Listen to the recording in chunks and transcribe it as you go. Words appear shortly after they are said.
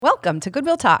Welcome to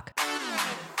Goodwill Talk.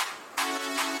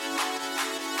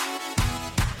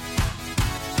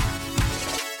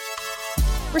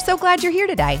 We're so glad you're here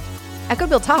today. At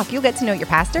Goodwill Talk, you'll get to know your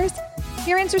pastors,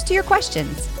 hear answers to your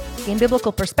questions, gain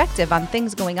biblical perspective on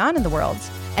things going on in the world,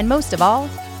 and most of all,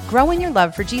 grow in your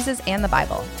love for Jesus and the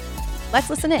Bible. Let's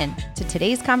listen in to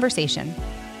today's conversation.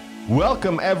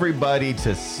 Welcome, everybody,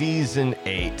 to Season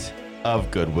 8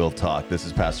 of Goodwill Talk. This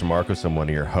is Pastor Marcos. I'm one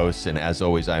of your hosts, and as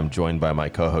always, I'm joined by my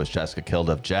co-host, Jessica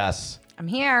Kilduff. Jess. I'm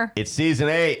here. It's Season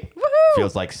 8. Woohoo!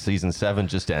 Feels like Season 7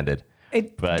 just ended. Here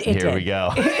did. we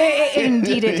go.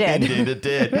 Indeed it did. Indeed it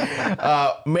did.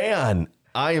 Man,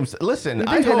 listen, We've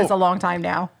been doing this a long time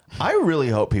now. I really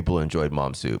hope people enjoyed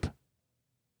Mom Soup.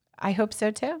 I hope so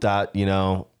too. That,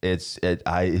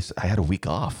 I had a week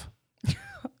off.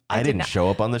 I didn't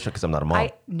show up on the show because I'm not a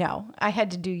mom. I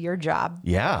had to do your job.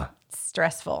 Yeah.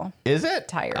 Stressful. Is it?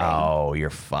 Tiring. Oh, you're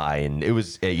fine. It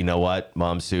was, you know what?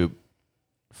 Mom Soup,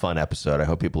 fun episode. I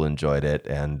hope people enjoyed it.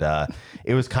 And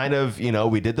it was kind of,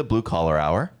 we did the blue collar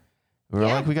hour. We were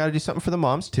like, we got to do something for the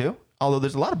moms too. Although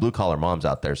there's a lot of blue collar moms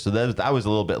out there. So that was a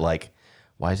little bit like,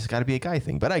 why has this got to be a guy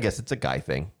thing? But I guess it's a guy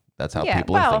thing. That's how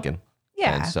people are thinking.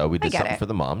 Yeah. And so we did something for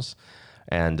the moms.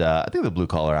 And I think the blue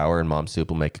collar hour and Mom Soup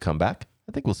will make a comeback.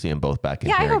 I think we'll see them both back in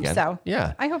here again. Yeah, I hope so.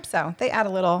 Yeah. I hope so. They add a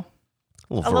little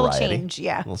variety, change.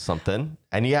 Yeah. A little something.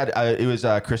 And you had, it was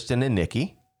Kristen and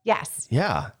Nikki. Yes.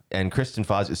 Yeah. And Kristen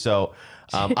Fozzie. So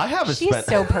I haven't She's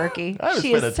so perky.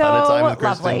 She is a ton of time with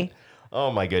Kristen. Lovely.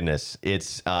 Oh my goodness.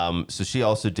 It's so she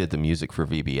also did the music for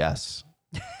VBS.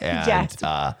 And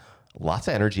Yes. Lots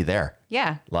of energy there.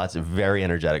 Yeah. Lots of very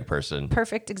energetic person.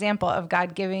 Perfect example of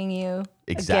God giving you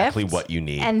Exactly a gift. what you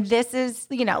need. And this is,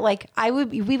 we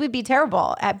would be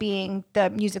terrible at being the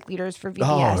music leaders for VBS.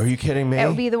 Oh, are you kidding me? It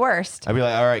would be the worst. I'd be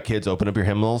like, all right, kids, open up your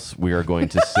hymnals. We are going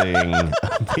to sing.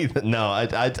 No,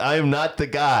 I am not the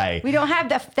guy. We don't have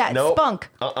that Nope. spunk.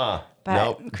 But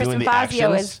But Kristen Doing the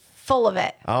Fazio actions. is full of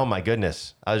it. Oh my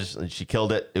goodness. She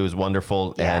killed it. It was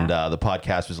wonderful. Yeah. And the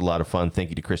podcast was a lot of fun. Thank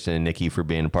you to Kristen and Nikki for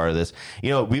being a part of this.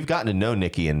 We've gotten to know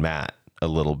Nikki and Matt a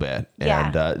little bit.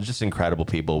 Yeah. And just incredible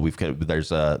people.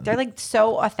 They're like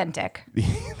so authentic.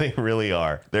 They really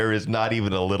are. There is not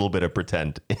even a little bit of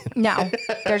pretend. No,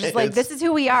 they're just like, this is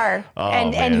who we are.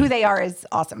 And man. who they are is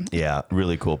awesome. Yeah,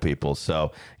 really cool people.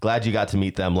 So glad you got to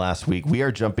meet them last week. We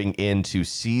are jumping into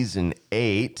Season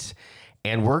 8.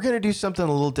 And we're going to do something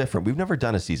a little different. We've never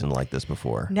done a season like this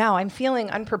before. No, I'm feeling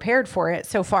unprepared for it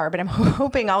so far, but I'm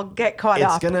hoping I'll get caught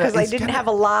up because I didn't have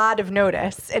a lot of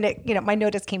notice. And my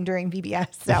notice came during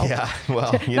VBS. So yeah,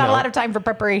 well, not a lot of time for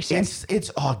preparation. It's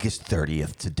August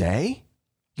 30th today.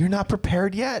 You're not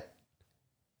prepared yet?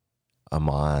 Come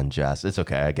on, Jess. It's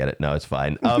okay. I get it. No, it's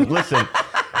fine. Listen.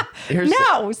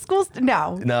 School's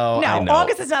no. I know.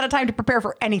 August is not a time to prepare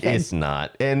for anything. It's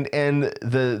not. And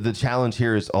the challenge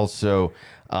here is also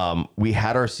we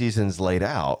had our seasons laid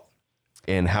out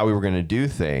and how we were going to do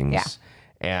things. Yeah.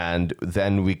 And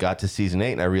then we got to Season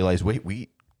 8 and I realized, wait,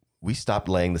 we stopped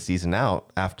laying the season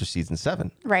out after Season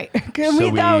 7. Right.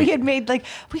 We thought we had made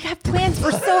we have plans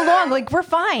for so long. We're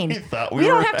fine. We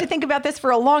don't have to think about this for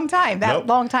a long time. That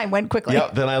long time went quickly.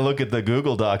 Yep. Then I look at the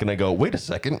Google Doc and I go, wait a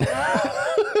second.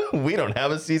 We don't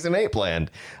have a Season 8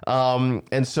 planned.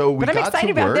 And so we got to work. But I'm excited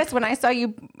about this. When I saw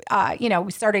you,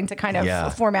 starting to kind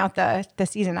of form out the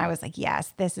season, I was like,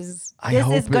 yes, this is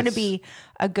going to be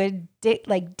a good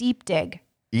deep dig.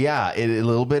 Yeah, it a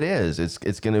little bit is.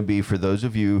 It's going to be for those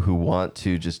of you who want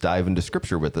to just dive into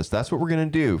Scripture with us. That's what we're going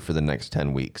to do for the next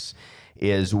 10 weeks.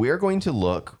 Is we're going to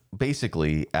look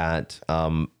basically at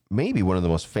maybe one of the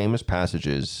most famous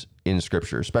passages in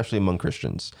Scripture, especially among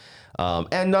Christians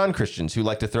and non-Christians who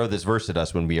like to throw this verse at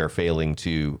us when we are failing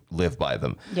to live by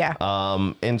them. Yeah.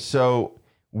 And so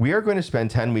we are going to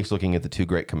spend 10 weeks looking at the two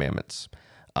great commandments.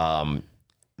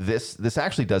 This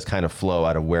actually does kind of flow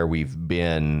out of where we've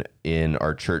been in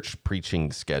our church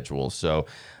preaching schedule. So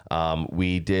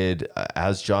we did,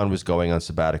 as John was going on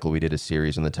sabbatical, we did a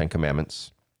series on the 10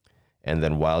 Commandments. And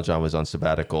then while John was on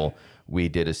sabbatical, we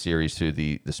did a series through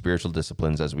the spiritual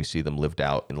disciplines as we see them lived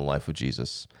out in the life of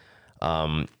Jesus.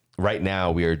 Right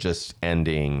now, we are just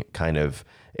ending kind of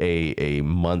a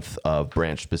month of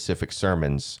branch-specific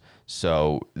sermons.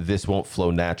 So this won't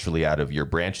flow naturally out of your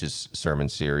branches sermon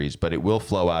series, but it will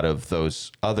flow out of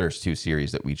those others two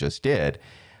series that we just did.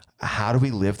 How do we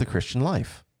live the Christian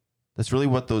life? That's really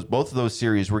what both of those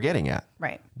series were getting at.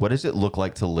 Right. What does it look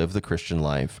like to live the Christian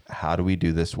life? How do we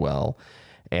do this well?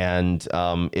 And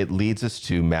it leads us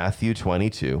to Matthew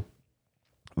 22,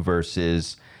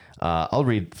 verses I'll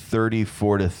read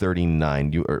 34 to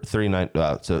 39, or 39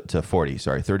 to 40,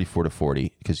 sorry, 34 to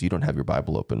 40, because you don't have your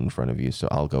Bible open in front of you. So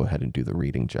I'll go ahead and do the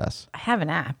reading, Jess. I have an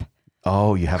app.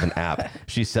 Oh, you have an app.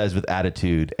 She says with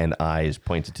attitude and eyes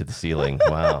pointed to the ceiling.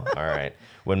 Wow. All right.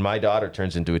 When my daughter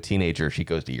turns into a teenager, she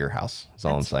goes to your house. That's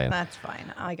all I'm saying. That's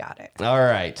fine. I got it. All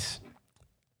right.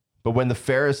 But when the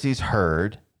Pharisees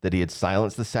heard that he had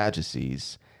silenced the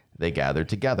Sadducees, they gathered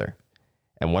together.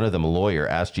 And one of them, a lawyer,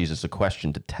 asked Jesus a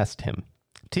question to test him.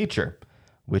 Teacher,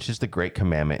 which is the great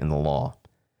commandment in the law?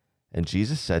 And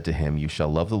Jesus said to him, you shall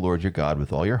love the Lord your God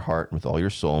with all your heart, and with all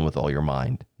your soul, and with all your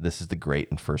mind. This is the great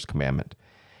and first commandment.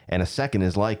 And a second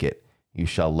is like it. You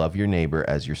shall love your neighbor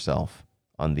as yourself.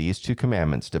 On these two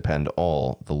commandments depend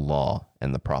all the law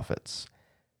and the prophets.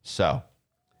 So,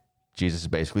 Jesus is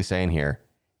basically saying here,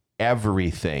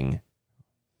 everything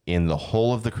in the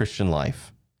whole of the Christian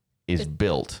life is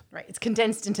built. Right. It's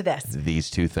condensed into this. These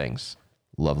two things.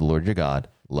 Love the Lord your God,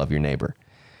 love your neighbor.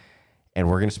 And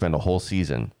we're going to spend a whole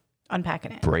season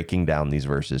unpacking it, breaking down these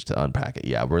verses to unpack it.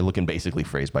 Yeah, we're looking basically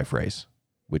phrase by phrase,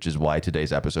 which is why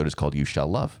today's episode is called You Shall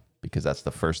Love, because that's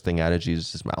the first thing out of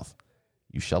Jesus' mouth.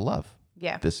 You shall love.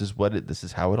 Yeah. This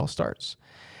is how it all starts.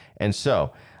 And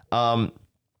so,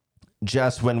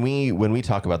 Jess, when we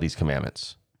talk about these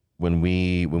commandments, when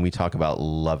we talk about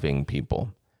loving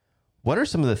people, what are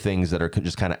some of the things that are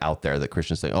just kind of out there that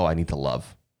Christians say, oh, I need to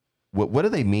love? What do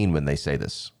they mean when they say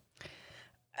this?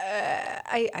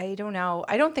 I don't know.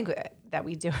 I don't think that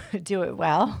we do it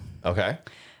well. Okay.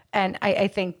 And I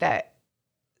think that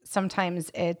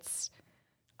sometimes it's,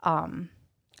 I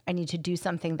need to do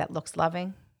something that looks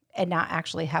loving and not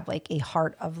actually have like a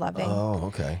heart of loving. Oh,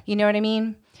 okay. You know what I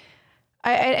mean?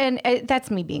 And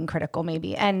that's me being critical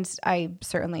maybe. And I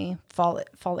certainly fall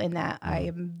in that. I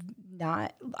am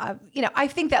not, I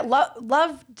think that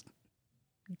love,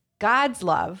 God's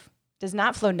love does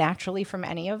not flow naturally from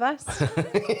any of us.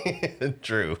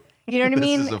 True. You know what I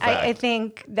mean? This is a fact. I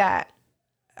think that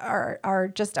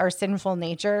our sinful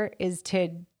nature is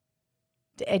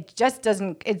it just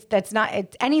doesn't,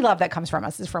 any love that comes from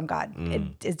us is from God.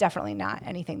 It is definitely not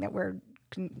anything that we're,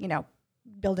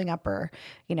 building up or,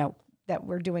 that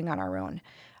we're doing on our own.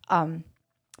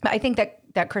 But I think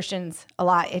that Christians a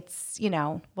lot, it's,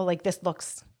 like this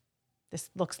looks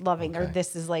loving, okay. or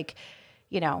this is like,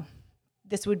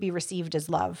 this would be received as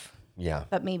love. Yeah.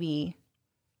 But maybe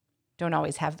don't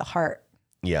always have the heart.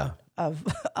 Yeah.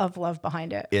 Of love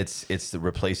behind it. It's the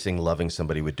replacing loving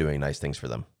somebody with doing nice things for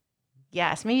them.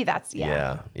 Yes, maybe that's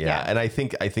Yeah. And I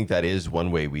think that is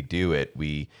one way we do it.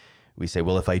 We say,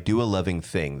 well, if I do a loving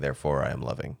thing, therefore I am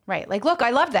loving. Right. Like, look,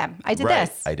 I love them. I did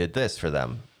this. I did this for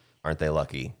them. Aren't they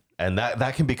lucky? And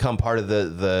that can become part of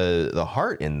the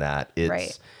heart in that.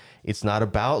 It's not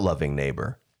about loving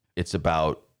neighbor. It's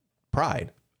about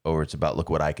pride, or it's about, look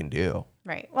what I can do.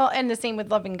 Right. Well, and the same with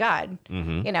loving God.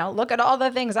 Mm-hmm. Look at all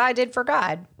the things I did for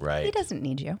God. Right. He doesn't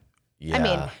need you. Yeah. I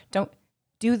mean, don't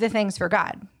do the things for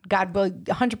God. God will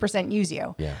 100% use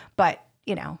you. Yeah. But,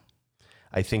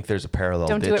 I think there's a parallel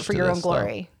don't ditch do it for to your this, own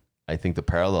glory. though. I think the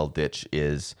parallel ditch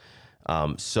is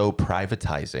so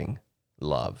privatizing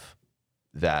love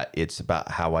that it's about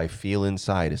how I feel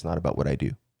inside. It's not about what I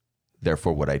do.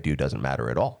 Therefore, what I do doesn't matter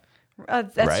at all.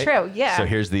 That's right? true. Yeah. So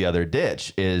here's the other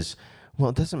ditch is, well,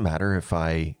 it doesn't matter if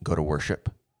I go to worship.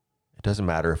 It doesn't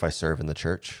matter if I serve in the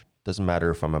church. It doesn't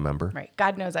matter if I'm a member. Right.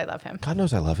 God knows I love him. God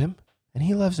knows I love him, and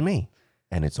he loves me,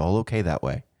 and it's all okay that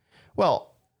way.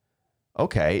 Well,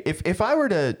 okay. If I were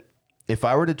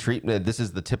to treat, this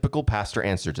is the typical pastor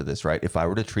answer to this, right? If I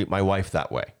were to treat my wife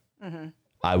that way,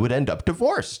 I would end up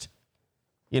divorced.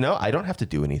 I don't have to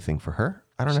do anything for her.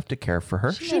 I don't have to care for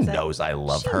her. She knows I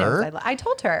love her. I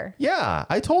told her. Yeah,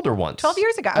 I told her once. 12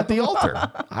 years ago. At the altar.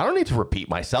 I don't need to repeat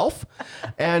myself.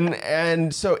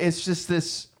 And so it's just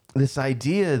this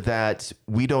idea that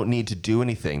we don't need to do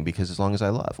anything because as long as I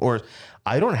love, or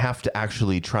I don't have to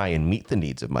actually try and meet the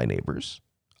needs of my neighbors.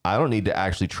 I don't need to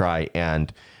actually try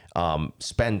and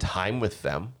spend time with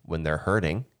them when they're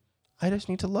hurting. I just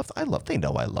need to love them. They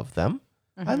know I love them.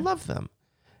 I love them.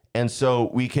 And so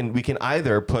we can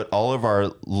either put all of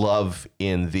our love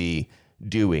in the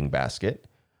doing basket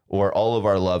or all of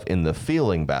our love in the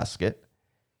feeling basket.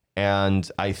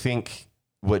 And I think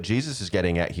what Jesus is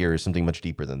getting at here is something much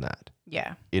deeper than that.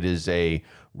 Yeah. It is a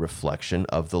reflection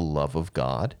of the love of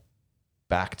God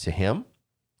back to him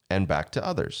and back to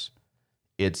others.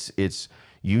 It's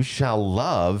you shall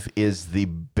love is the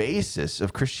basis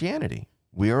of Christianity.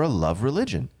 We are a love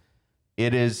religion.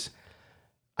 It is,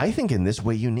 I think, in this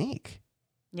way unique.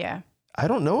 Yeah. I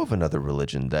don't know of another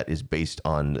religion that is based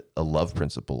on a love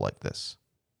principle like this.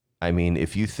 I mean,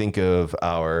 if you think of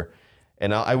our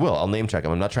and I will. I'll name check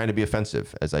them. I'm not trying to be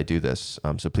offensive as I do this,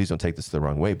 so please don't take this the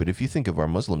wrong way. But if you think of our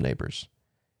Muslim neighbors,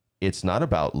 it's not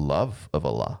about love of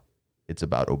Allah. It's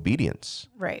about obedience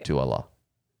to Allah.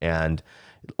 And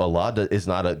Allah is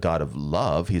not a God of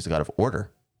love. He's a God of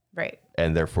order. Right.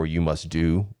 And therefore, you must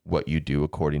do what you do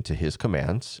according to his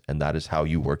commands. And that is how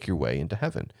you work your way into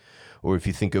heaven. Or if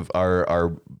you think of our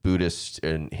Buddhist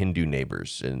and Hindu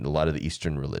neighbors and a lot of the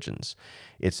Eastern religions,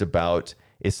 it's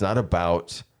not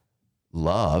about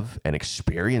love and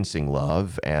experiencing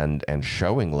love and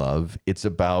showing love. It's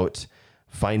about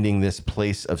finding this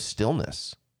place of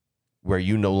stillness where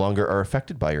you no longer are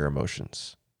affected by your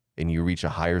emotions and you reach a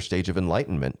higher stage of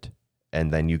enlightenment.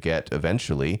 And then you get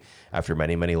eventually, after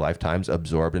many, many lifetimes,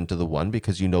 absorbed into the one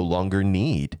because you no longer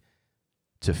need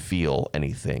to feel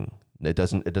anything. It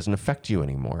doesn't affect you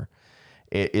anymore.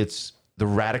 It's the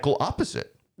radical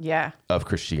opposite of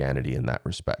Christianity in that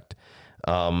respect.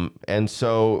 And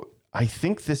so I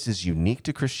think this is unique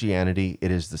to Christianity.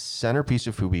 It is the centerpiece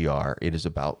of who we are. It is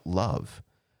about love.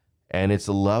 And it's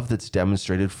a love that's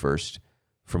demonstrated first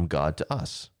from God to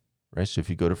us, right? So if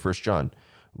you go to 1 John,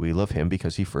 we love him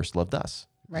because he first loved us.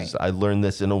 Right. So I learned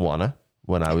this in Awana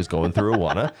when I was going through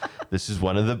Awana. This is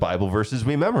one of the Bible verses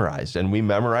we memorized, and we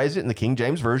memorized it in the King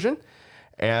James Version.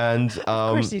 And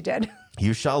of course you did.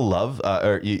 You shall love,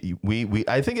 we.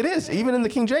 I think it is. Even in the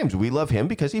King James, we love him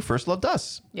because he first loved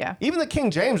us. Yeah. Even the King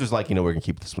James was like, we're going to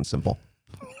keep this one simple.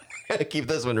 Keep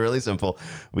this one really simple.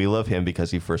 We love him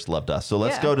because he first loved us. So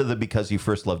let's go to the because he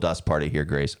first loved us part of here,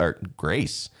 Grace. Or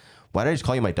Grace. Why did I just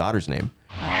call you my daughter's name?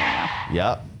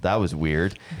 Yeah, that was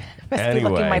weird. Must be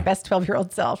looking my best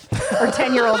 12-year-old self or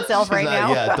 10-year-old self right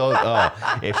now. Yeah,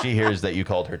 don't. If she hears that you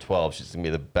called her 12, she's gonna be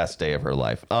the best day of her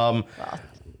life. Well,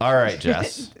 all right,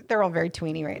 Jess. They're all very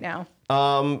tweeny right now.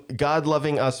 God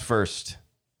loving us first.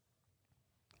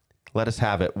 Let us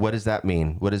have it. What does that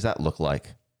mean? What does that look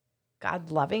like?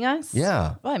 God loving us?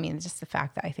 Yeah. Well, I mean, just the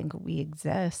fact that I think we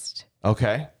exist.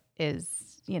 Okay. Is,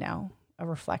 a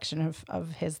reflection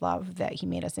of his love, that he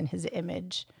made us in his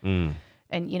image. And,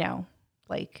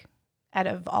 out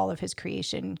of all of his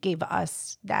creation, gave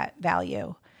us that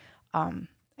value. I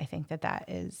think that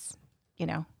is,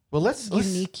 well, let's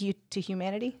unique to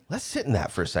humanity. Let's sit in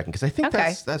that for a second, because I think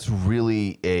that's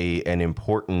really an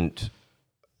important.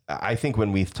 I think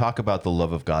when we talk about the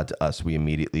love of God to us, we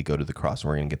immediately go to the cross, and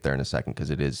we're going to get there in a second, because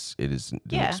it is an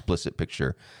explicit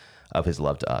picture of his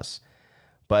love to us.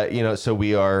 But so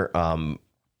we are.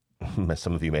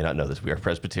 Some of you may not know this. We are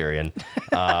Presbyterian,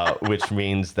 which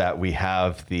means that we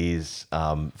have these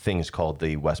things called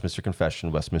the Westminster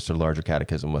Confession, Westminster Larger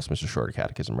Catechism, Westminster Shorter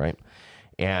Catechism, right?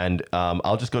 And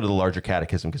I'll just go to the Larger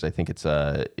Catechism because I think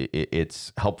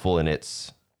it's helpful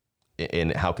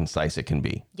in how concise it can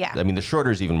be. Yeah. I mean, the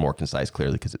shorter is even more concise,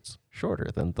 clearly, because it's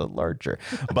shorter than the larger.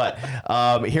 But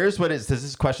here's what it says. This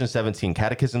is question 17.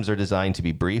 Catechisms are designed to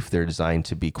be brief. They're designed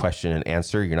to be question and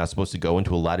answer. You're not supposed to go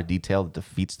into a lot of detail that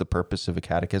defeats the purpose of a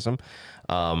catechism.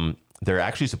 They're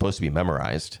actually supposed to be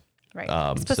memorized. Right.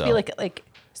 It's supposed to be like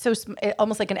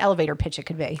almost like an elevator pitch it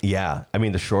could be. Yeah. I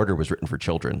mean, the shorter was written for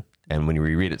children. And when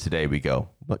we read it today, we go,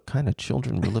 what kind of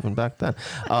children were living back then?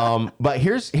 But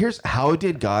here's how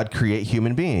did God create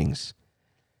human beings?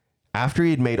 After he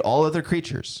had made all other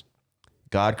creatures,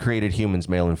 God created humans,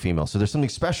 male and female. So there's something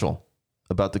special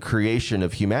about the creation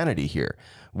of humanity here,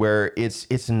 where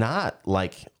it's not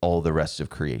like all the rest of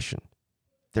creation.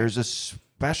 There's a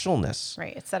specialness.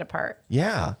 Right. It's set apart.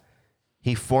 Yeah.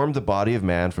 He formed the body of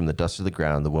man from the dust of the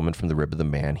ground, the woman from the rib of the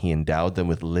man. He endowed them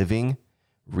with living,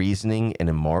 reasoning, and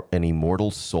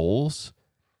immortal souls,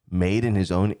 made in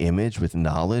his own image with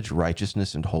knowledge,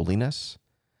 righteousness, and holiness.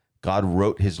 God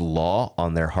wrote his law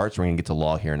on their hearts. We're going to get to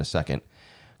law here in a second.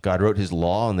 God wrote his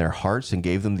law on their hearts and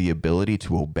gave them the ability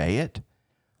to obey it.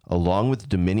 Along with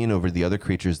dominion over the other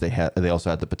creatures, they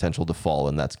also had the potential to fall,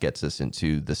 and that gets us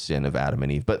into the sin of Adam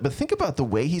and Eve. But think about the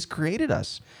way he's created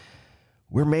us.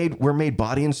 We're made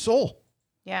body and soul.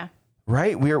 Yeah.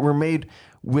 Right? We're made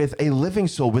with a living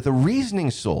soul, with a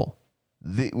reasoning soul,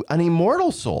 an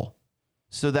immortal soul,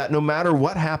 so that no matter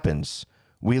what happens,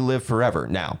 we live forever.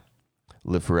 Now,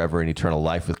 live forever in eternal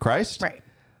life with Christ. Right.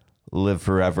 Live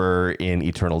forever in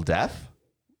eternal death.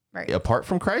 Right. Apart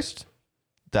from Christ,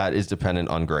 that is dependent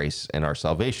on grace and our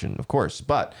salvation, of course.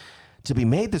 But to be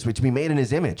made this way, to be made in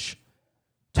his image,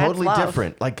 totally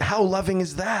different. Like, how loving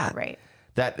is that? Right.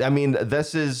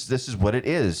 This is what it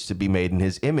is to be made in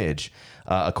his image,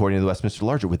 according to the Westminster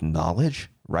Larger, with knowledge,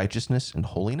 righteousness, and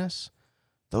holiness.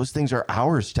 Those things are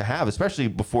ours to have, especially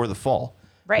before the fall.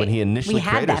 Right. When he initially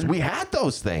created us, we had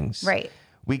those things. Right.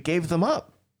 We gave them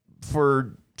up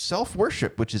for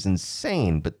self-worship, which is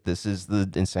insane, but this is the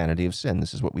insanity of sin.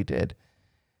 This is what we did.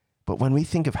 But when we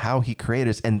think of how he created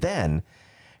us, and then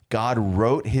God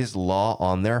wrote his law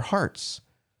on their hearts.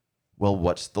 Well,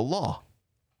 what's the law?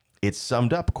 It's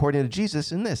summed up, according to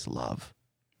Jesus, in this: love.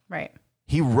 Right.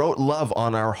 He wrote love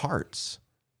on our hearts.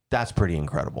 That's pretty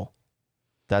incredible.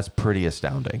 That's pretty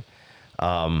astounding.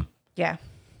 Yeah.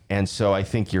 And so I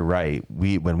think you're right.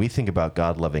 When we think about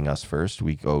God loving us first,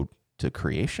 we go to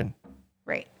creation.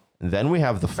 Right. Then we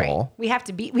have the fall. Right. We have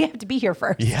to be here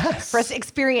first. Yes. For us to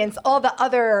experience all the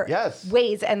other Yes.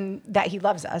 ways and that he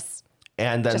loves us.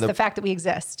 And then Just the fact that we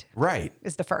exist right.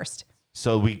 is the first.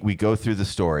 So we go through the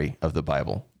story of the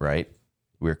Bible, right?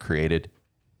 We're created.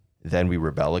 Then we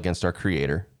rebel against our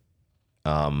creator,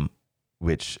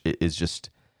 which is just,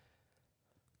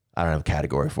 I don't have a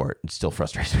category for it. It still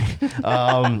frustrates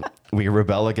me. We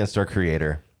rebel against our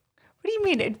creator. What do you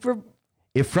mean?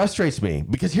 It frustrates me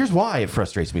because here's why it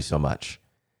frustrates me so much.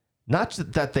 Not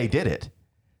that they did it,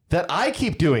 that I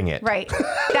keep doing it. Right.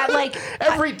 That like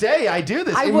every day I do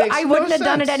this. I It wouldn't have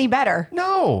done it any better.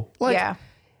 No. Like, Yeah.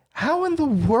 how in the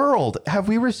world have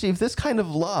we received this kind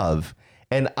of love?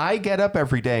 And I get up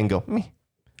every day and go, me,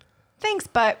 Thanks,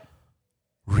 but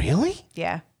really?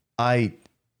 yeah.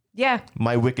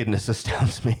 My wickedness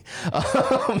astounds me.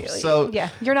 So yeah,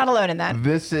 you're not alone in that.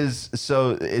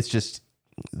 It's just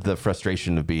the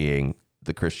frustration of being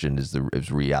the Christian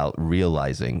is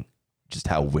realizing just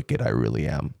how wicked I really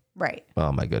am. Right.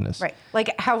 Oh my goodness. Right.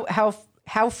 Like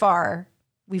how far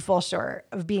we fall short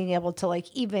of being able to like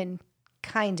even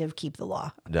kind of keep the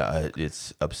law.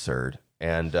 It's absurd.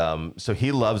 And so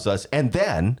he loves us. And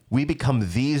then we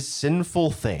become these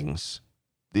sinful things.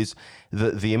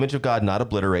 The image of God not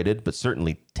obliterated, but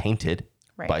certainly tainted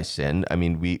by sin. I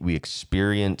mean, we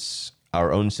experience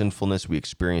our own sinfulness. We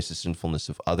experience the sinfulness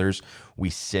of others. We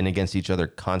sin against each other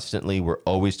constantly. We're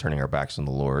always turning our backs on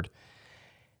the Lord.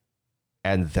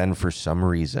 And then for some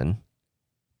reason,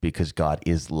 because God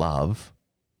is love,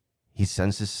 he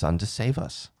sends his son to save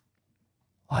us.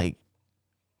 Like,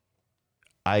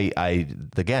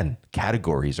 again,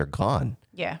 categories are gone.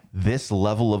 Yeah. This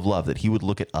level of love that he would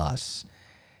look at us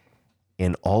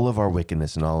in all of our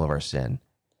wickedness and all of our sin.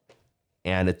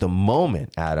 And at the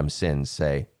moment Adam sins,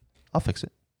 say, I'll fix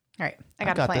it. All right. I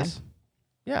got a plan. This.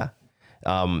 Yeah.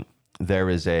 There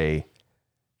is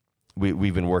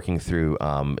we've been working through,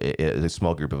 a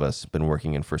small group of us been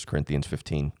working in 1 Corinthians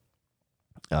 15,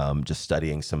 just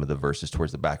studying some of the verses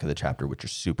towards the back of the chapter, which are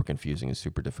super confusing and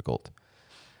super difficult.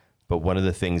 But one of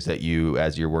the things that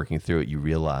as you're working through it, you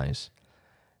realize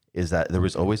is that there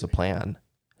was always a plan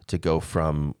to go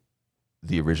from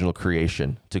the original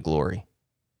creation to glory.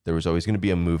 There was always going to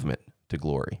be a movement to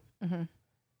glory. Mm-hmm.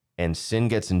 And sin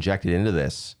gets injected into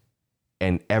this.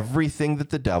 And everything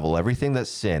that the devil, everything that's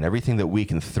sin, everything that we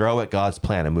can throw at God's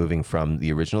plan of moving from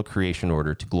the original creation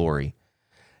order to glory,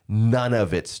 none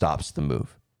of it stops the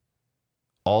move.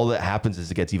 All that happens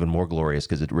is it gets even more glorious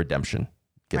because redemption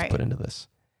gets put into this.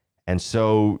 And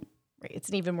so it's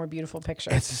an even more beautiful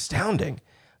picture. It's astounding.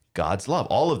 God's love.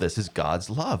 All of this is God's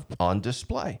love on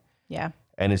display. Yeah.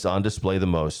 And it's on display the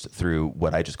most through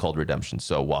what I just called redemption.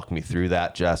 So walk me through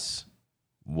that, Jess.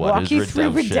 Walk you through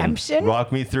redemption?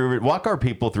 Walk our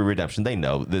people through redemption. They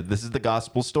know that this is the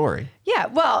gospel story. Yeah.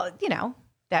 Well,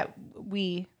 that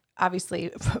we obviously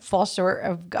fall short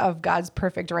of God's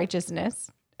perfect righteousness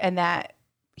and that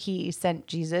he sent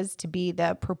Jesus to be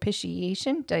the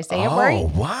propitiation. Did I say it right?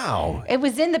 Oh, wow. It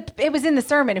was in the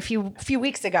sermon a few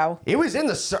weeks ago. It was in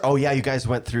the oh yeah, you guys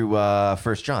went through 1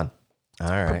 John. All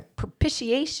right.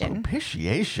 Propitiation.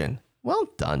 Well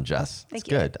done, Jess. That's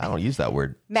good. I don't use that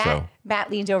word. Matt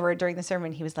leaned over during the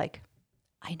sermon. He was like,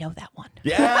 I know that one.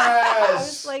 Yes. I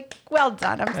was like, well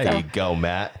done. There you go,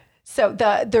 Matt. So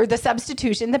the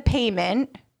substitution, the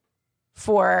payment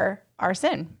for our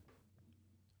sin.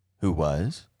 Who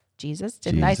was? Jesus.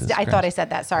 Didn't I thought I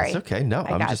said that. Sorry. It's okay. No,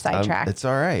 I got sidetracked. It's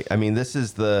all right. I mean, this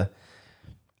is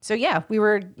So yeah, we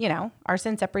were, our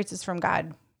sin separates us from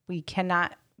God. We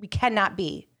cannot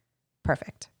be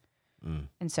perfect.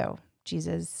 And so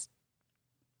Jesus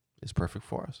is perfect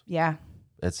for us. Yeah.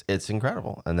 It's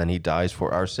incredible. And then he dies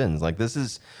for our sins. Like, this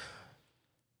is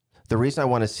the reason I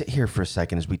want to sit here for a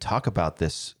second is we talk about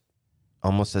this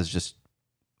almost as just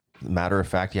matter of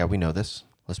fact. Yeah, we know this.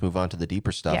 Let's move on to the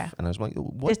deeper stuff. Yeah. And I was like,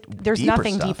 what? There's deeper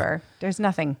nothing stuff? deeper. There's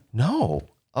nothing. No.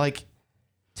 Like,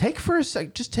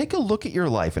 just take a look at your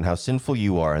life and how sinful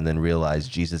you are, and then realize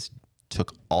Jesus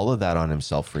took all of that on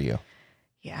himself for you.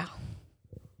 Yeah.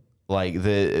 Like,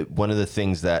 one of the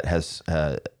things that has,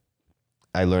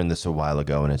 I learned this a while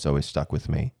ago, and it's always stuck with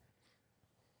me.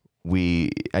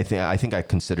 I think I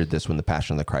considered this when The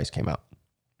Passion of the Christ came out.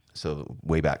 So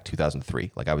way back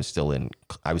 2003, like I was still in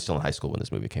high school when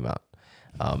this movie came out.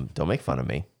 Don't make fun of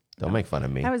me. Don't make fun of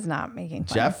me. I was not making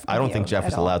fun Jeff, of I don't you think Jeff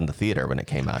was at all. allowed in the theater when it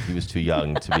came out. He was too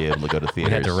young to be able to go to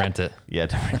theaters. We had to rent it. Yeah,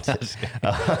 to rent it.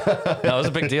 That was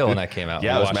a big deal when that came out.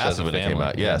 Yeah, We it was watched massive as a when it came family.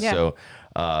 out. Yeah, Yeah.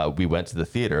 so we went to the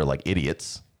theater like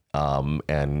idiots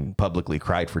and publicly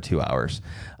cried for 2 hours.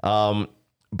 So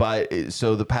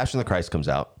the Passion of the Christ comes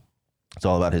out. It's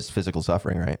all about his physical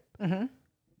suffering, right? Mm-hmm.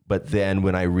 But then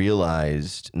when I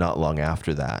realized not long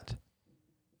after that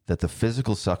the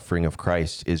physical suffering of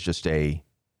Christ is just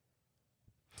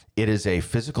it is a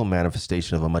physical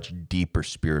manifestation of a much deeper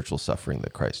spiritual suffering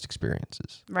that Christ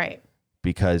experiences. Right.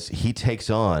 Because he takes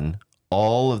on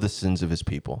all of the sins of his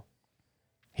people.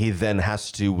 He then has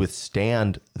to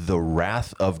withstand the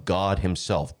wrath of God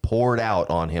himself poured out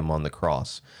on him on the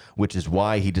cross, which is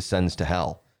why he descends to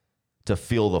hell, to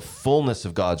feel the fullness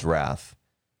of God's wrath.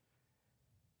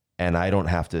 And I don't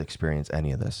have to experience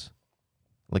any of this.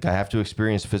 Like, I have to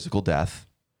experience physical death,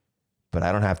 but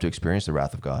I don't have to experience the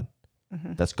wrath of God.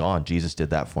 Mm-hmm. That's gone. Jesus did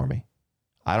that for me.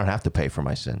 I don't have to pay for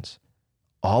my sins.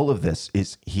 All of this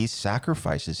is he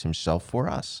sacrifices himself for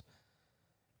us.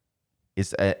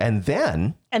 And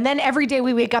then every day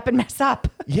we wake up and mess up.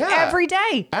 Yeah. Every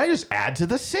day. I just add to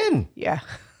the sin. Yeah.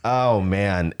 Oh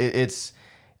man, it's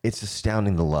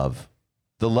astounding, the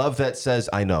love that says,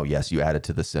 I know, yes, you added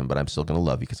to the sin, but I'm still going to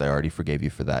love you because I already forgave you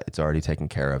for that. It's already taken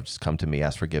care of. Just come to me,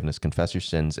 ask forgiveness, confess your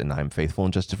sins, and I'm faithful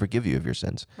and just to forgive you of your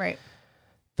sins. Right.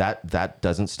 That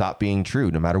doesn't stop being true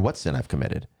no matter what sin I've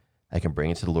committed. I can bring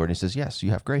it to the Lord and he says, yes,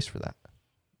 you have grace for that.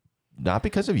 Not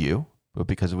because of you, but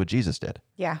because of what Jesus did.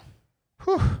 Yeah.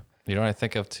 Whew. You know what I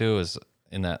think of too is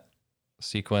in that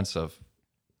sequence of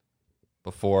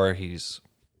before he's,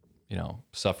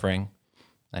 suffering,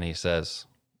 and he says,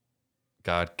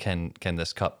 God, can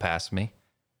this cup pass me?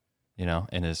 In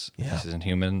his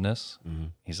inhumanness. Mm-hmm.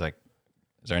 He's like,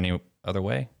 is there any other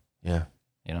way? Yeah.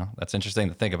 That's interesting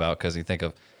to think about because you think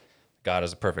of God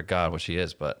as a perfect God, which he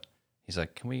is, but he's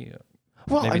like, can we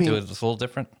do it just a little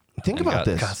different? Think about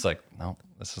this. God's like, no,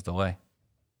 this is the way.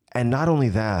 And not only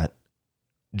that,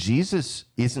 Jesus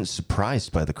isn't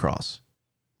surprised by the cross.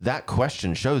 That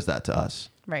question shows that to us.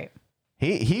 Right.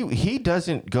 He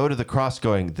doesn't go to the cross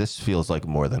going, this feels like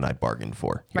more than I bargained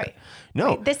for. Here. Right. No.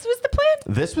 Right. This was the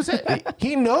plan? This was it.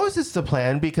 He knows it's the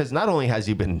plan because not only has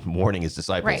he been warning his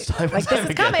disciples Right. time Like, and time this is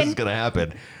again, coming. this is going to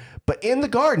happen. But in the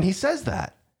garden, he says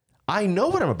that. I know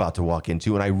what I'm about to walk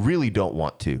into, and I really don't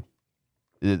want to.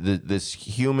 This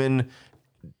human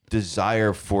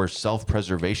desire for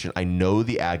self-preservation, I know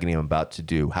the agony I'm about to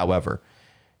do. However,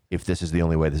 if this is the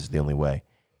only way, this is the only way.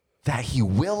 That he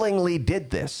willingly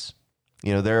did this.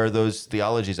 There are those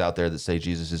theologies out there that say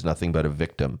Jesus is nothing but a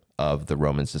victim of the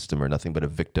Roman system or nothing but a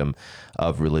victim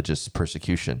of religious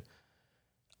persecution.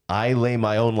 I lay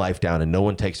my own life down and no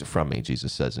one takes it from me,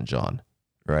 Jesus says in John,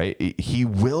 right? He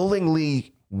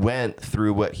willingly went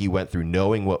through what he went through,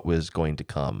 knowing what was going to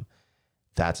come.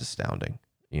 That's astounding.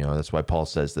 That's why Paul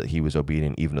says that he was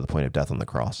obedient even to the point of death on the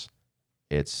cross.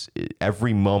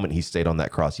 Every moment he stayed on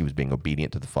that cross, he was being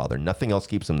obedient to the Father. Nothing else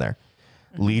keeps him there.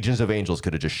 Legions of angels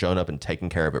could have just shown up and taken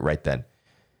care of it right then.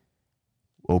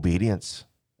 Obedience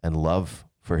and love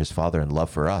for his Father and love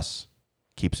for us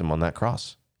keeps him on that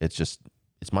cross. It's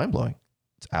mind-blowing.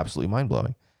 It's absolutely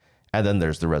mind-blowing. And then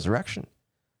there's the resurrection.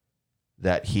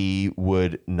 That he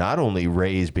would not only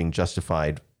raise being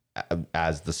justified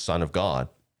as the Son of God,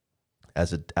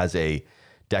 as a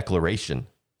declaration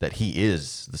that he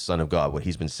is the Son of God, what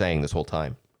he's been saying this whole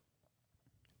time,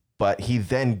 but he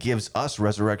then gives us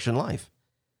resurrection life.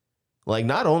 Like,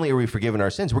 not only are we forgiven our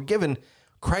sins, we're given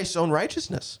Christ's own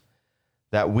righteousness,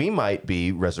 that we might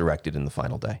be resurrected in the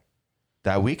final day,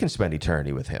 that we can spend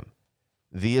eternity with him.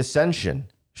 The ascension,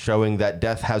 showing that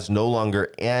death has no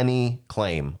longer any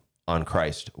claim on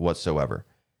Christ whatsoever,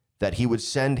 that he would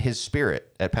send his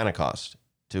Spirit at Pentecost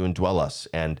to indwell us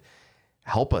and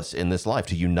help us in this life,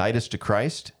 to unite us to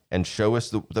Christ and show us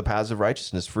the paths of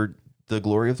righteousness for the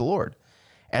glory of the Lord.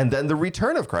 And then the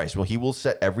return of Christ, well, he will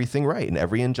set everything right and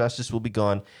every injustice will be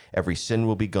gone. Every sin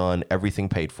will be gone, everything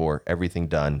paid for, everything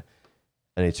done,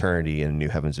 an eternity in new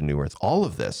heavens and new earth. All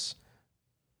of this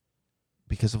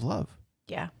because of love.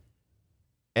 Yeah.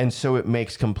 And so it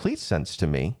makes complete sense to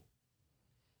me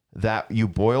that you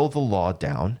boil the law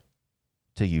down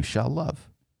to you shall love.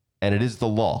 And it is the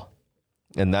law.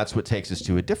 And that's what takes us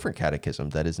to a different catechism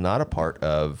that is not a part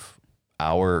of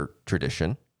our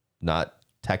tradition, not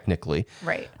technically.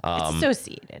 Right. It's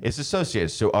associated. It's associated.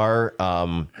 So our,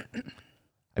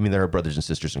 there are brothers and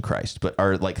sisters in Christ, but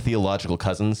our like theological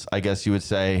cousins, I guess you would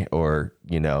say, or,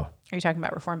 Are you talking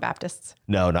about Reformed Baptists?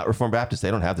 No, not Reformed Baptists.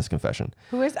 They don't have this confession.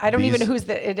 Who is? I don't even know whose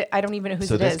it is.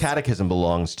 So this catechism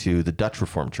belongs to the Dutch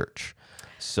Reformed Church.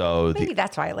 So Maybe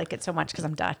that's why I like it so much, because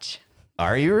I'm Dutch.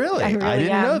 are you really? I really I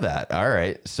didn't am. know that. All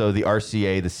right. So the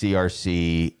RCA, the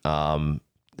CRC,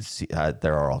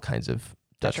 there are all kinds of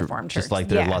Dutch Reformed just churches. like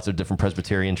there's Yeah. lots of different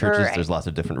Presbyterian churches. Right. There's lots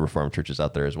of different Reformed churches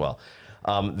out there as well.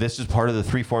 This is part of the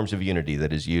three forms of unity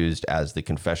that is used as the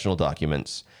confessional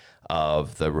documents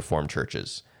of the Reformed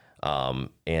churches. And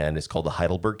it's called the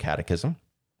Heidelberg Catechism.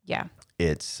 Yeah.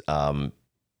 It's a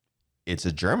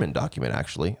German document,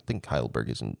 actually. I think Heidelberg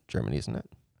is in Germany, isn't it?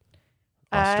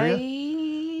 Austria?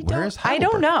 Where is I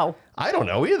don't Heidelberg? know. I don't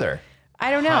know either.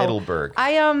 I don't know. Heidelberg.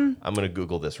 I'm going to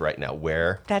Google this right now.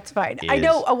 Where? That's fine. I is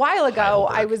know a while ago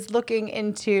I Heidelberg? was looking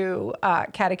into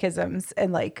catechisms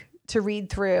and like to read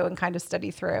through and kind of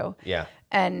study through. Yeah.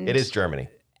 And It is Germany.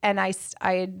 And I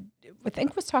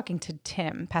think was talking to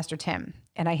Tim, Pastor Tim,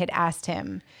 and I had asked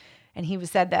him, and he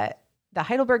said that the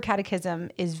Heidelberg Catechism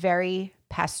is very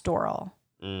pastoral.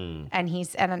 And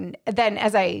then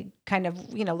as I kind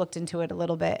of, looked into it a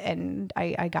little bit, and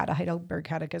I got a Heidelberg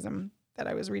Catechism that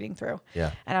I was reading through.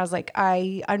 Yeah. And I was like,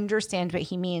 I understand what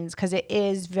he means, because it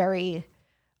is very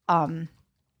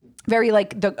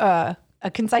like a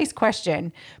concise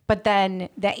question, but then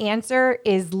the answer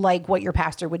is like what your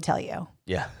pastor would tell you.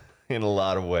 Yeah. In a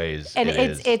lot of ways. And it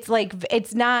is. it's like,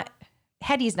 it's not,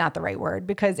 heady's not the right word,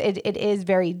 because it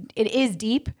is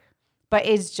deep, but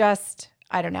it's just,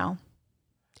 I don't know.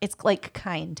 It's like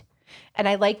kind. And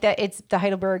I like that the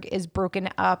Heidelberg is broken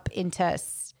up into,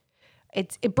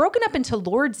 it's broken up into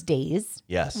Lord's days.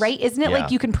 Yes. Right? Isn't it Yeah.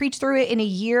 like you can preach through it in a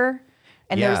year?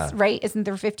 And Yeah. there's, right? Isn't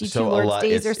there 52 So Lord's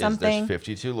days or something? There's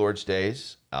 52 Lord's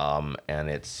days. And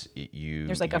it's you.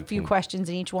 There's like a few can- questions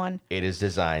in each one. It is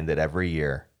designed that every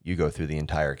year you go through the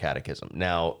entire catechism.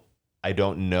 Now, I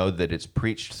don't know that it's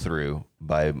preached through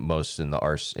by most in the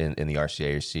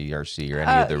RCA or CRC or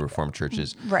any of the Reformed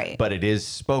churches. Right. But it is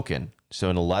spoken.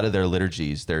 So in a lot of their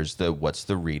liturgies, there's what's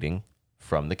the reading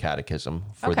from the catechism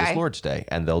for this Okay. Lord's Day,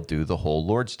 and they'll do the whole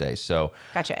Lord's Day. So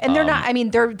Gotcha. And they're not, I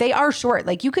mean, they are short.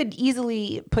 Like you could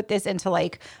easily put this into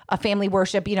like a family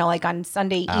worship, like on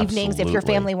Sunday evenings, if your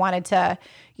Absolutely. family wanted to,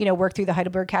 work through the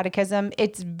Heidelberg Catechism.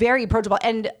 It's very approachable.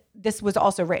 And this was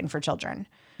also written for children.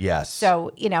 yes,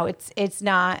 So, it's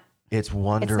not, it's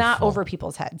wonderful. it's not over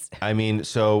people's heads. I mean,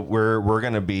 so we're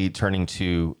going to be turning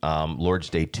to Lord's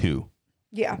Day 2.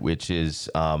 Yeah. Which is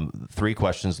 3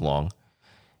 questions long.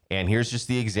 And here's just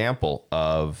the example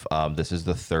of this is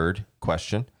the third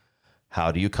question.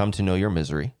 How do you come to know your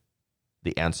misery?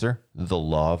 The answer, the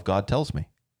law of God tells me.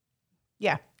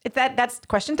 Yeah. That's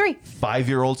question 3.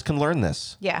 5-year-olds can learn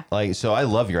this. Yeah. So I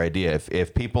love your idea.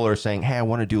 If people are saying, hey, I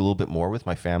want to do a little bit more with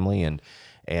my family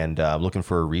and looking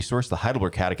for a resource, the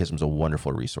Heidelberg Catechism is a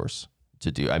wonderful resource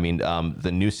to do. I mean,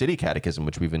 the New City Catechism,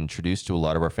 which we've introduced to a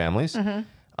lot of our families,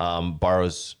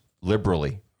 borrows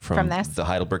liberally from this? the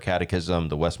Heidelberg Catechism,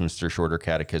 the Westminster Shorter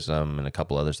Catechism, and a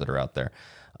couple others that are out there.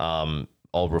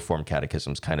 All Reformed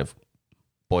catechisms kind of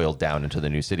boiled down into the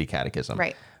New City Catechism.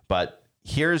 Right. But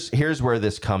here's where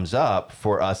this comes up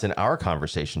for us in our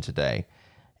conversation today.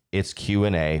 It's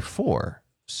Q&A 4.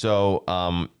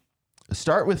 So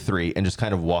start with 3 and just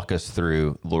kind of walk us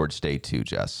through Lord's Day 2,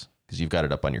 Jess, because you've got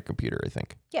it up on your computer, I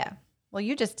think. Yeah. Well,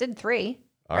 you just did 3.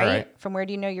 All right? right. From where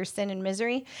do you know your sin and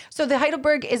misery? So the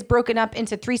Heidelberg is broken up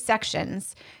into 3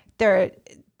 sections. The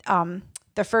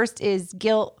first is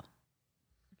guilt,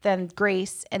 then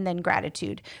grace, and then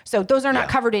gratitude. So those are not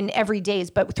covered in every days,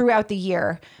 but throughout the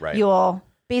year, Right. you'll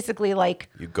basically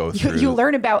You go through. you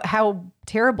learn about how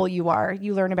terrible you are.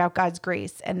 You learn about God's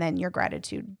grace, and then your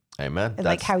gratitude, Amen. and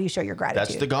like how you show your gratitude.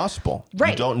 That's the gospel.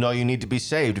 Right. You don't know you need to be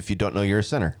saved if you don't know you're a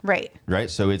sinner. Right. Right.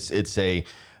 So it's a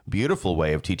beautiful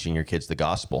way of teaching your kids the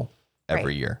gospel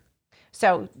every Right. year.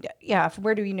 So yeah,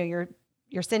 where do you know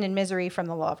your sin and misery from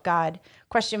the law of God?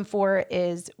 Question 4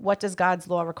 is, what does God's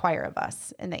law require of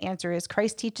us? And the answer is,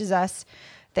 Christ teaches us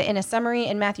that in a summary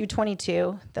in Matthew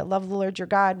 22, that love the Lord your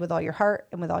God with all your heart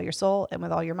and with all your soul and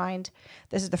with all your mind.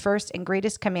 This is the first and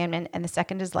greatest commandment, and the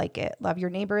second is like it. Love your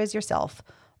neighbor as yourself.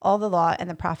 All the law and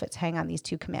the prophets hang on these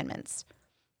 2 commandments.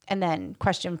 And then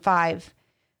question 5,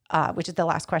 which is the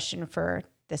last question for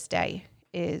this day,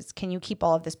 is, can you keep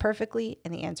all of this perfectly?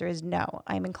 And the answer is no.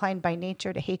 I am inclined by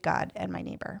nature to hate God and my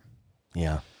neighbor.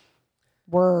 Yeah.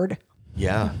 Word.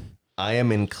 Yeah. I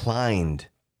am inclined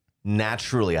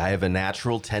naturally. I have a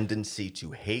natural tendency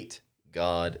to hate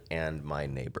God and my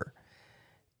neighbor.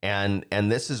 And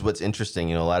this is what's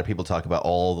interesting. A lot of people talk about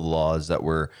all the laws that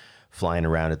were flying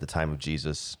around at the time of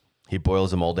Jesus. He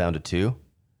boils them all down to 2.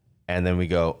 And then we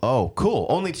go, oh, cool.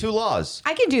 Only 2 laws.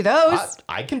 I can do those.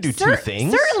 I can do 2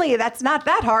 things. Certainly, that's not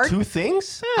that hard. 2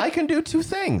 things? I can do 2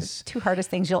 things. 2 hardest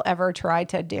things you'll ever try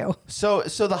to do. So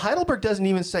the Heidelberg doesn't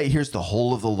even say, here's the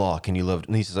whole of the law. Can you live?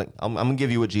 And he's like, I'm going to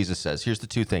give you what Jesus says. Here's the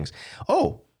 2 things.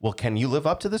 Oh, well, can you live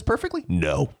up to this perfectly?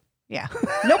 No. Yeah.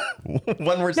 Nope.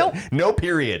 One word. Nope. No,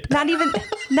 period. Not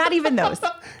even those.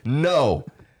 No.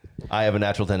 I have a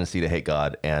natural tendency to hate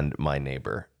God and my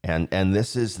neighbor. And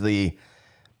this is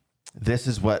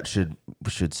what should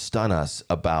stun us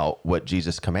about what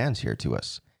Jesus commands here to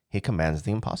us. He commands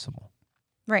the impossible.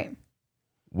 Right.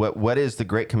 What is the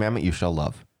great commandment? You shall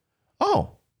love.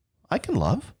 Oh, I can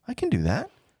love. I can do that.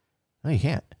 No, you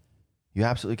can't. You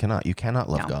absolutely cannot. You cannot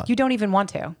love God. You don't even want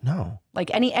to. No.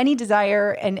 Like any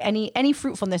desire and any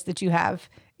fruitfulness that you have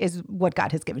is what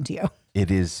God has given to you.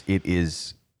 It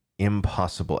is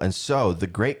impossible. And so the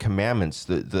great commandments,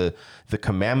 the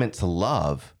commandment to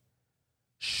love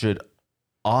should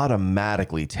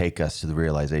automatically take us to the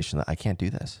realization that I can't do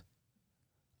this.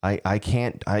 I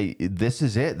can't, this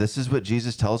is it. This is what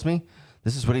Jesus tells me.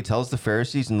 This is what he tells the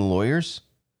Pharisees and the lawyers.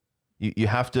 You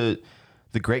have to,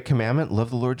 the great commandment, love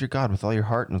the Lord your God with all your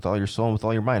heart and with all your soul and with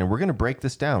all your mind. And we're going to break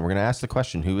this down. We're going to ask the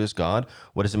question, who is God?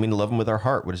 What does it mean to love him with our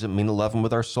heart? What does it mean to love him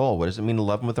with our soul? What does it mean to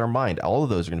love him with our mind? All of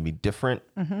those are going to be different,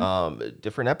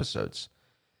 different episodes.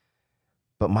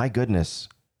 But my goodness,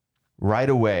 right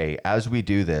away, as we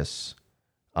do this,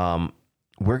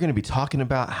 we're going to be talking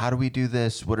about how do we do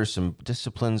this? What are some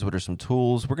disciplines? What are some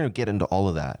tools? We're going to get into all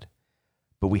of that.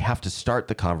 But we have to start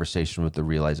the conversation with the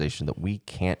realization that we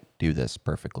can't do this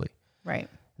perfectly. Right.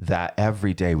 That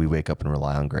every day we wake up and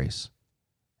rely on grace.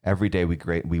 Every day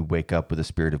we wake up with a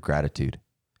spirit of gratitude,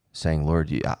 saying,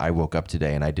 Lord, I woke up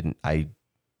today and I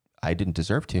didn't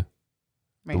deserve to.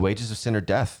 Right. The wages of sin are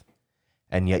death.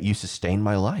 And yet you sustain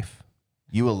my life.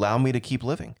 You allow me to keep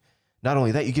living. Not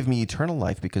only that, you give me eternal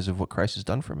life because of what Christ has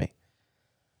done for me.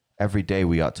 Every day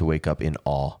we ought to wake up in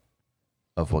awe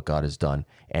of what God has done.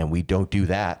 And we don't do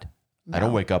that. No. I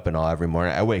don't wake up in awe every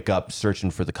morning. I wake up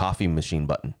searching for the coffee machine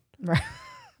button. Right.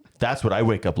 That's what I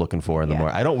wake up looking for in the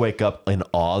morning. I don't wake up in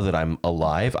awe that I'm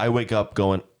alive. I wake up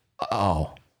going,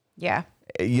 oh. Yeah.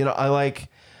 You know,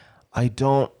 I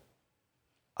don't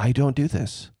do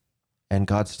this. And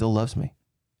God still loves me.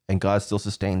 And God still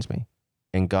sustains me.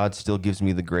 And God still gives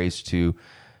me the grace to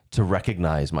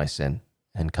recognize my sin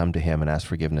and come to him and ask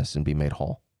forgiveness and be made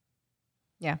whole.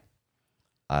 Yeah.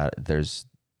 There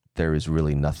is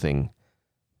really nothing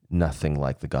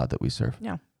like the God that we serve.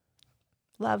 No.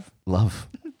 Love.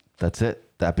 That's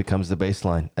it. That becomes the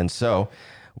baseline. And so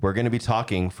we're going to be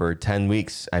talking for 10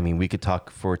 weeks. I mean, we could talk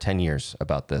for 10 years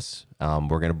about this. We're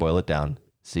going to boil it down.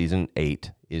 Season 8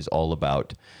 is all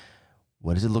about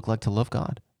what does it look like to love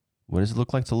God? What does it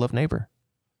look like to love neighbor?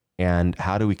 And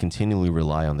how do we continually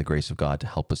rely on the grace of God to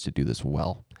help us to do this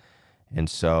well? And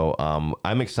so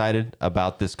I'm excited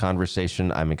about this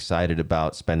conversation. I'm excited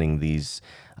about spending these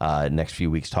next few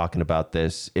weeks talking about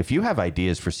this. If you have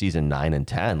ideas for season 9 and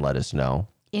 10, let us know.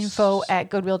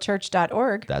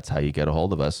 info@goodwillchurch.org. That's how you get a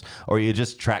hold of us. Or you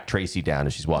just track Tracy down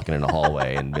as she's walking in the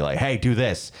hallway and be like, hey, do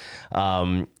this.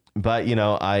 But, you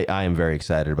know, I am very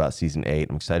excited about season 8.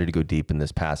 I'm excited to go deep in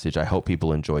this passage. I hope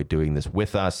people enjoy doing this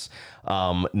with us.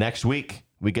 Next week,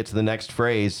 we get to the next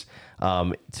phrase.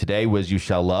 Today was you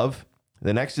shall love.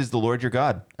 The next is the Lord your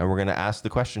God. And we're going to ask the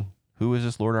question, who is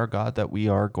this Lord our God that we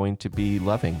are going to be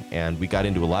loving? And we got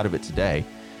into a lot of it today.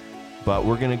 But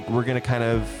we're gonna kind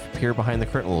of peer behind the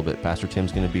curtain a little bit. Pastor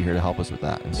Tim's going to be here to help us with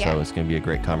that. And so it's going to be a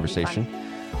great conversation.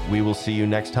 We will see you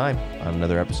next time on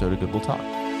another episode of Good Will Talk.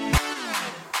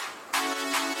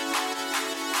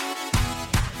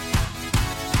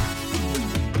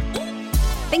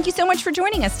 Thank you so much for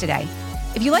joining us today.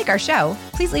 If you like our show,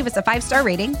 please leave us a 5-star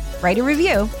rating, write a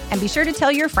review, and be sure to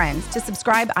tell your friends to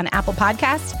subscribe on Apple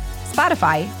Podcasts,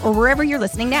 Spotify, or wherever you're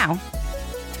listening now.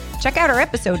 Check out our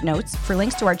episode notes for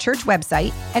links to our church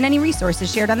website and any resources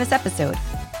shared on this episode.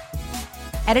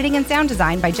 Editing and sound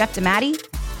design by Jeff DiMatti.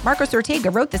 Marcos Ortega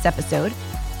wrote this episode.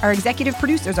 Our executive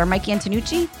producers are Mike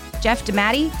Antonucci, Jeff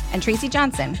DiMatti, and Tracy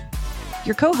Johnson.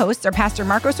 Your co-hosts are Pastor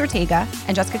Marcos Ortega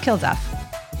and Jessica Kilduff.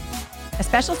 A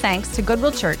special thanks to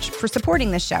Goodwill Church for supporting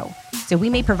this show, so we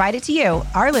may provide it to you,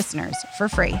 our listeners, for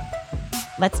free.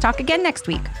 Let's talk again next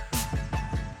week.